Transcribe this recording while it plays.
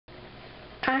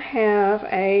I have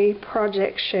a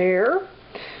project share.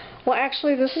 Well,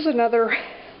 actually, this is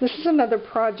another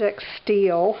project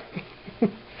steal.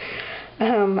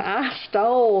 I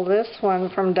stole this one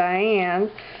from Diane.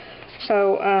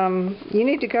 So you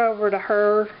need to go over to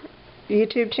her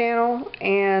YouTube channel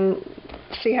and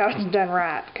see how it's done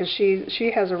right, because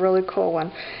she has a really cool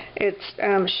one.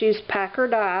 She's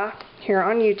PackerDi here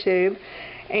on YouTube,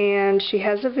 and she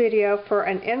has a video for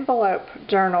an envelope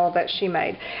journal that she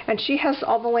made, and she has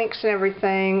all the links and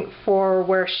everything for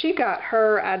where she got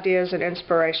her ideas and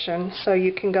inspiration, so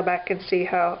you can go back and see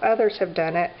how others have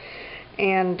done it.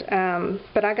 And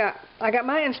but I got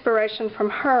my inspiration from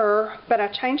her, but I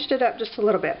changed it up just a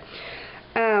little bit.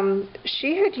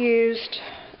 She had used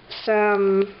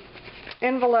some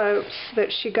envelopes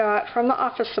that she got from the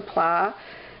office supply.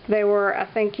 They were, I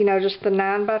think, you know, just the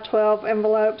 9x12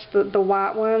 envelopes, the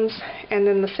white ones, and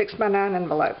then the 6x9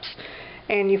 envelopes.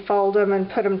 And you fold them and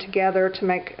put them together to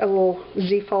make a little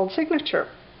Z-fold signature.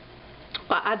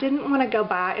 Well, I didn't want to go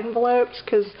buy envelopes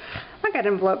because I got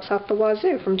envelopes off the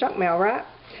wazoo from junk mail, right?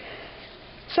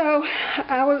 So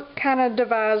I kind of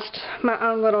devised my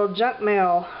own little junk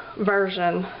mail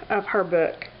version of her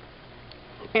book.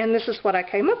 And this is what I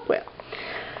came up with.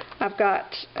 I've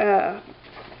got, I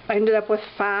ended up with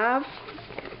 5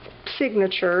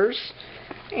 signatures,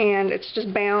 and it's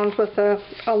just bound with a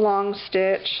long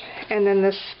stitch, and then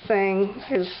this thing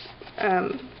is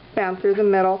bound through the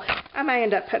middle. I may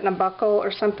end up putting a buckle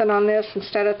or something on this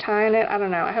instead of tying it. I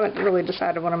don't know. I haven't really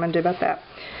decided what I'm going to do about that.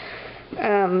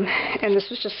 And this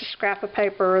was just a scrap of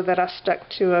paper that I stuck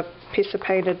to a piece of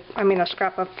a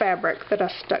scrap of fabric that I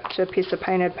stuck to a piece of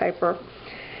painted paper.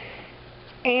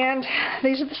 And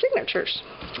these are the signatures.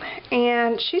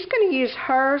 And she's going to use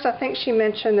hers. I think she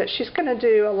mentioned that she's going to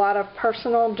do a lot of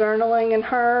personal journaling in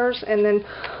hers, and then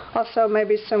also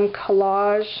maybe some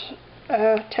collage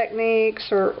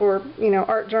techniques or you know,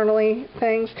 art journaling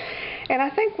things. And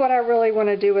I think what I really want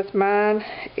to do with mine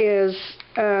is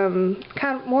kind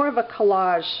of more of a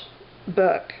collage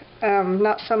book.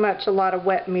 Not so much a lot of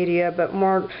wet media, but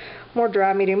more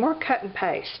dry media, more cut and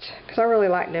paste, because I really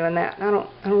like doing that. And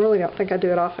I really don't think I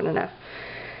do it often enough.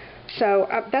 So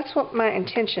that's what my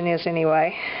intention is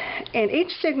anyway. And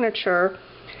each signature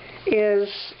is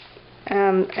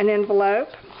an envelope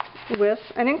with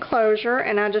an enclosure,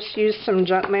 and I just used some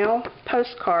junk mail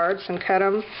postcards and cut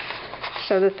them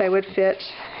so that they would fit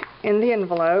in the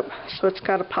envelope. So it's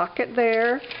got a pocket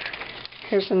there.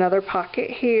 Here's another pocket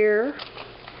here.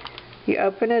 You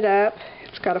open it up.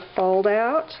 It's got a fold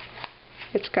out.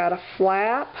 It's got a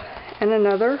flap and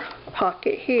another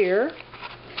pocket here.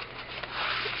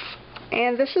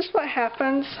 And this is what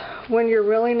happens when you're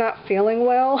really not feeling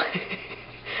well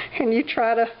and you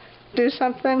try to do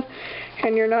something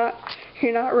and you're not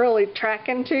really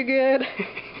tracking too good.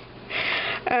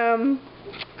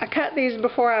 I cut these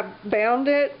before I bound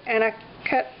it, and I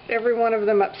cut every one of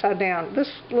them upside down. This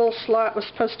little slot was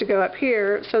supposed to go up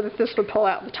here so that this would pull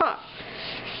out the top.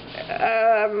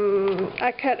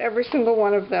 I cut every single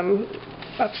one of them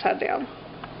upside down.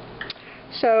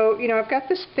 So, you know, I've got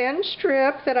this thin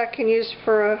strip that I can use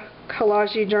for a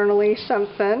collage-y, journal-y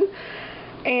something,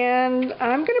 and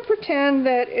I'm going to pretend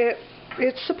that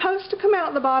it's supposed to come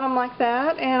out the bottom like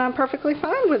that, and I'm perfectly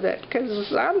fine with it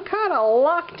because I'm kind of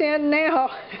locked in now.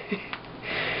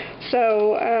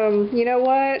 So, you know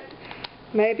what?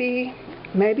 Maybe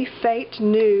fate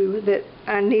knew that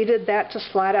I needed that to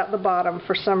slide out the bottom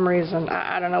for some reason.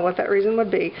 I don't know what that reason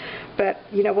would be, but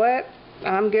you know what?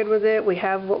 I'm good with it. We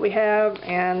have what we have,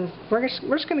 and we're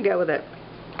just going to go with it.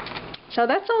 So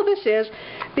that's all this is.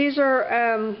 These are,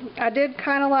 I did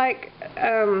kind of like,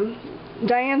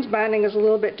 Diane's binding is a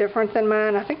little bit different than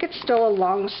mine. I think it's still a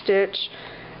long stitch,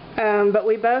 but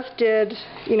we both did,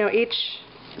 you know, each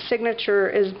signature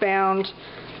is bound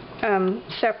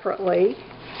separately,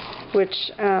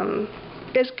 which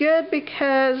is good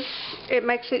because it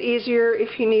makes it easier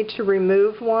if you need to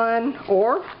remove one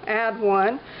or add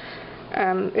one.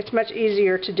 It's much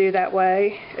easier to do that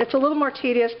way. It's a little more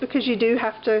tedious because you do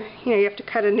have to, you know, you have to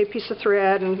cut a new piece of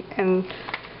thread and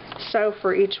sew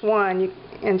for each one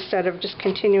instead of just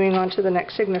continuing on to the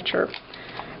next signature.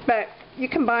 But you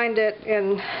can bind it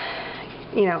in,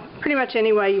 you know, pretty much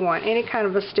any way you want, any kind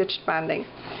of a stitched binding.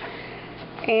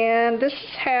 And this is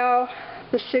how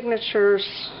the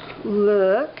signatures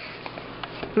look.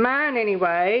 Mine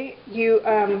anyway, you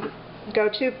go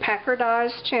to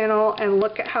PackerDi's channel and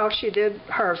look at how she did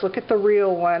hers. Look at the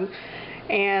real one,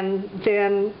 and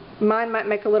then mine might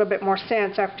make a little bit more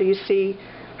sense after you see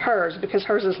hers, because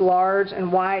hers is large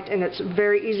and white, and it's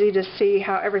very easy to see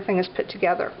how everything is put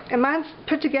together. And mine's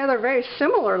put together very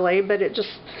similarly, but it's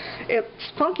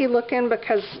funky looking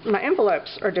because my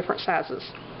envelopes are different sizes.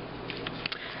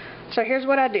 So here's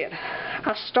what I did.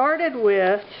 I started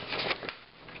with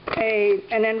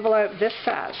an envelope this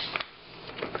size.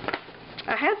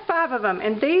 I had 5 of them,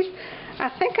 and these, I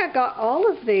think I got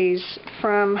all of these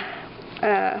from,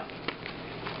 I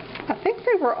think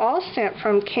they were all sent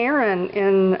from Karen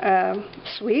in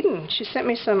Sweden. She sent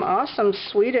me some awesome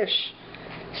Swedish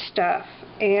stuff,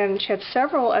 and she had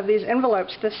several of these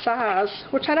envelopes this size,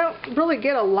 which I don't really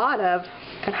get a lot of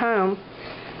at home.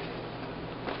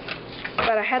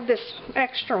 But I had this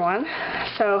extra one,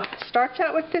 so it starts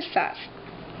out with this size.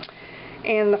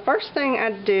 And the first thing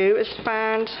I do is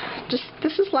find,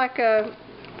 this is like a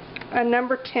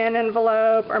number 10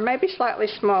 envelope, or maybe slightly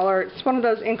smaller. It's one of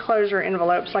those enclosure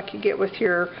envelopes like you get with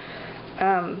your,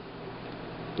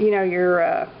 you know,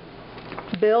 your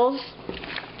bills,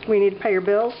 when you need to pay your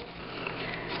bills.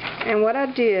 And what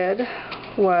I did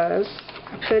was,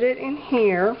 I put it in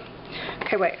here.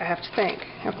 Okay, wait, I have to think.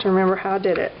 I have to remember how I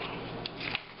did it.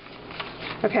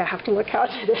 Okay, I have to look how I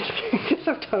did it, because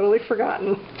I've totally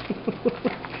forgotten.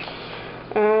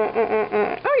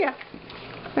 Oh yeah.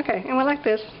 Okay, and went like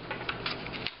this.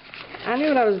 I knew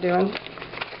what I was doing.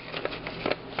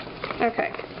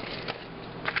 Okay.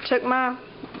 Took my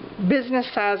business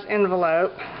size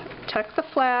envelope, tucked the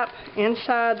flap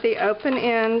inside the open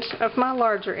end of my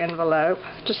larger envelope,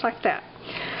 just like that.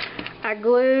 I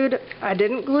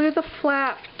didn't glue the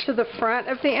flap to the front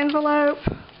of the envelope,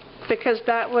 because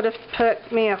that would have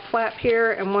put me a flap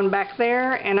here and one back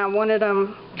there, and I wanted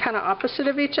them kind of opposite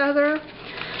of each other.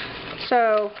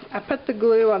 So I put the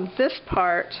glue on this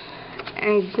part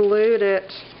and glued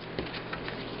it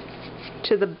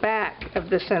to the back of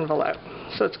this envelope.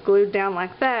 So it's glued down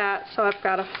like that, so I've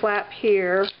got a flap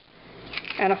here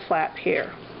and a flap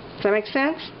here. Does that make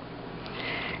sense?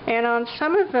 And on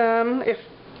some of them, if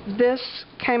this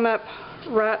came up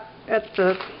right at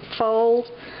the fold,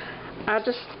 I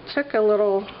just took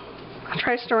I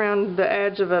traced around the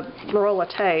edge of a roll of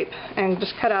tape and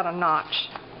just cut out a notch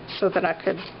so that I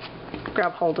could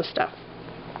grab hold of stuff.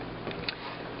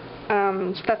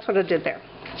 So that's what I did there.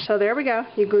 So there we go.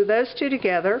 You glue those two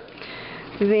together.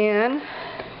 Then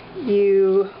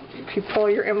if you pull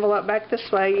your envelope back this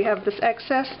way, you have this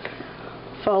excess.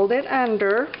 Fold it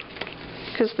under,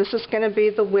 because this is going to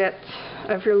be the width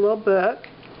of your little book.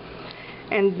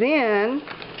 And then,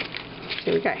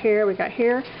 see, we got here.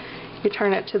 You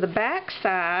turn it to the back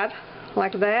side,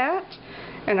 like that.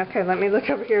 And okay, let me look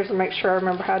over here to make sure I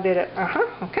remember how I did it.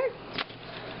 Okay.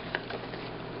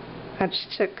 I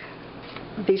just took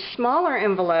these smaller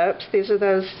envelopes. These are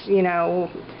those, you know,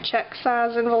 check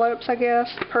size envelopes, I guess,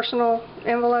 personal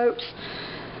envelopes.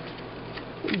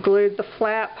 Glued the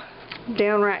flap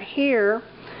down right here,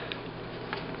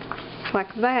 like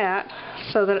that,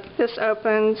 so that this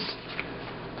opens,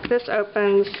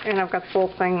 and I've got the full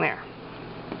thing there.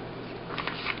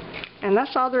 And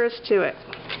that's all there is to it.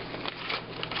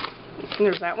 And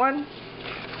there's that one,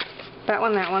 that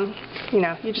one. You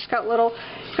know, you just got little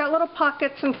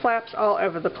pockets and flaps all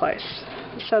over the place.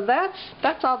 So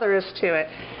that's all there is to it.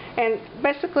 And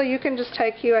basically you can just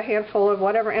take you a handful of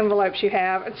whatever envelopes you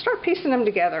have and start piecing them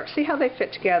together. See how they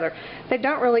fit together. They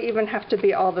don't really even have to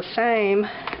be all the same,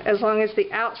 as long as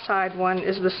the outside one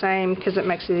is the same, because it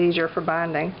makes it easier for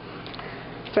binding.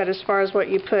 But as far as what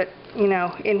you put, you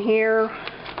know, in here,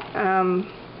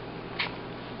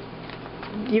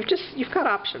 you've got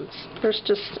options. There's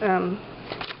just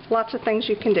lots of things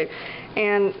you can do.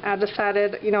 And I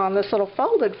decided, you know, on this little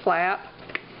folded flap,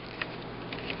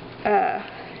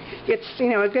 it's, you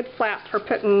know, a good flap for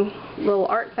putting little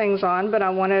art things on, but I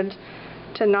wanted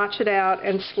to notch it out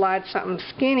and slide something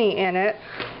skinny in it.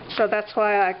 So that's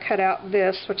why I cut out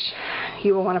this, which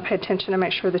you will want to pay attention to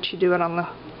make sure that you do it on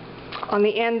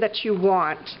the end that you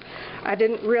want. I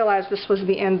didn't realize this was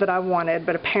the end that I wanted,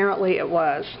 but apparently it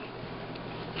was.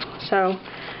 So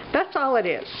that's all it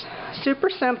is. Super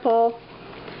simple.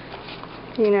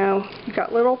 You know, you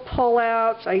got little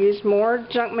pull-outs. I used more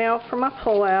junk mail for my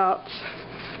pull-outs.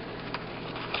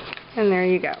 And there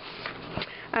you go.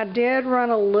 I did run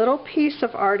a little piece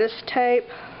of artist tape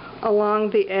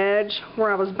along the edge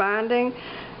where I was binding,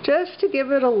 just to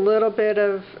give it a little bit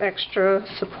of extra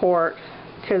support,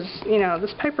 because, you know,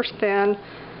 this paper's thin.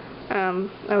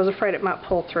 I was afraid it might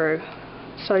pull through.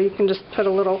 So you can just put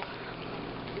a little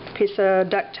piece of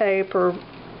duct tape, or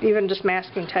even just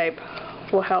masking tape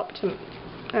will help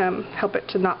it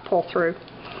to not pull through.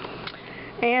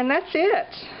 And that's it.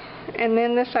 And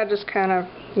then this I just kind of,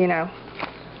 you know,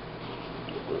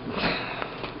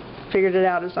 figured it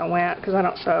out as I went because I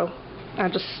don't sew. I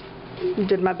just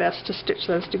did my best to stitch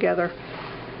those together.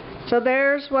 So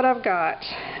there's what I've got,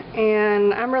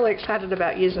 and I'm really excited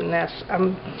about using this.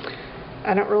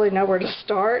 I don't really know where to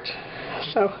start,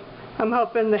 so I'm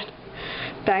hoping that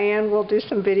Diane will do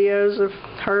some videos of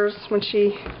hers when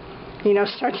she, you know,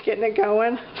 starts getting it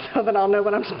going, so that I'll know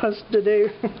what I'm supposed to do.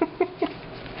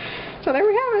 So there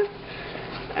we have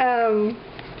it.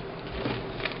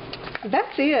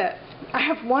 That's it. I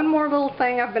have one more little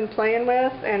thing I've been playing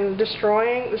with and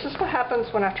destroying. This is what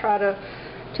happens when I try to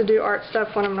do art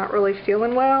stuff when I'm not really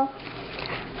feeling well.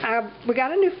 We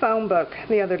got a new phone book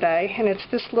the other day, and it's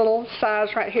this little size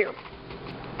right here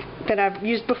that I've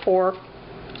used before.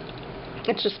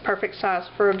 It's just perfect size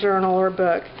for a journal or a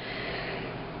book.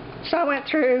 So I went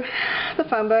through the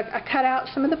phone book. I cut out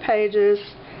some of the pages.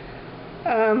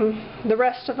 The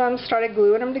rest of them, started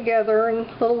gluing them together in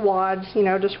little wads, you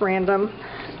know, just random,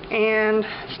 and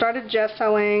started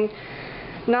gessoing,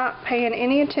 not paying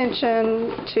any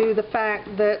attention to the fact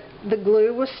that the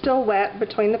glue was still wet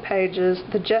between the pages,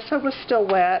 the gesso was still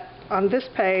wet on this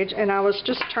page, and I was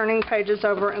just turning pages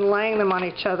over and laying them on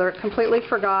each other. Completely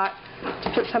forgot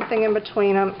to put something in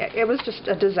between them. It was just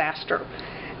a disaster.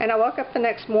 And I woke up the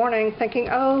next morning thinking,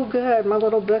 oh good, my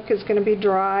little book is going to be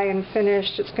dry and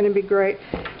finished, it's going to be great.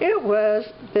 It was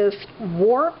this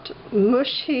warped,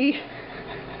 mushy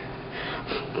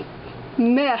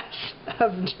mess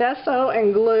of gesso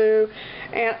and glue,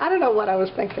 and I don't know what I was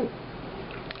thinking.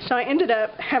 So I ended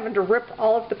up having to rip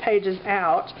all of the pages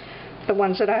out, the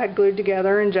ones that I had glued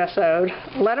together and gessoed,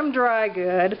 let them dry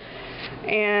good,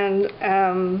 and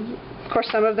of course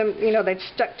some of them, you know, they'd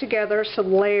stuck together, so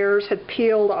layers had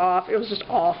peeled off. It was just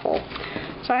awful.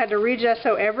 So I had to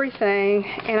re-gesso everything,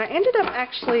 and I ended up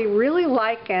actually really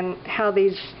liking how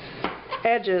these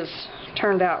edges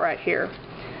turned out right here.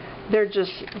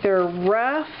 They're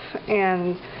rough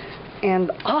and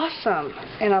awesome,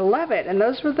 and I love it. And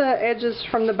those were the edges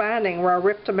from the binding where I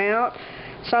ripped them out.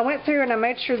 So I went through and I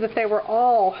made sure that they were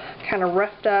all kind of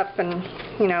roughed up and,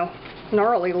 you know,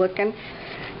 gnarly looking.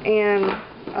 And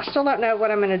I still don't know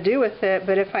what I'm going to do with it,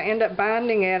 but if I end up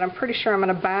binding it, I'm pretty sure I'm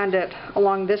going to bind it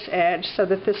along this edge so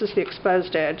that this is the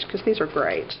exposed edge, because these are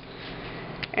great.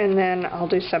 And then I'll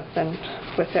do something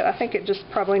with it. I think it just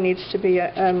probably needs to be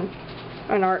an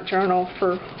art journal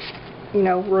for, you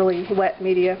know, really wet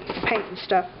media, paint and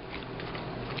stuff.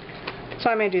 So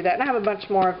I may do that. And I have a bunch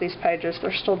more of these pages.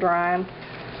 They're still drying.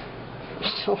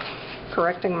 I'm still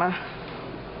correcting my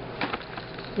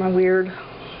weird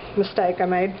mistake I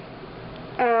made.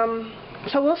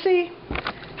 So we'll see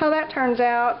how that turns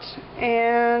out,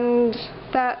 and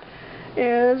that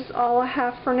is all I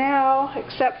have for now,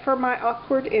 except for my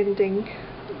awkward ending.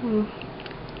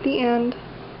 The end.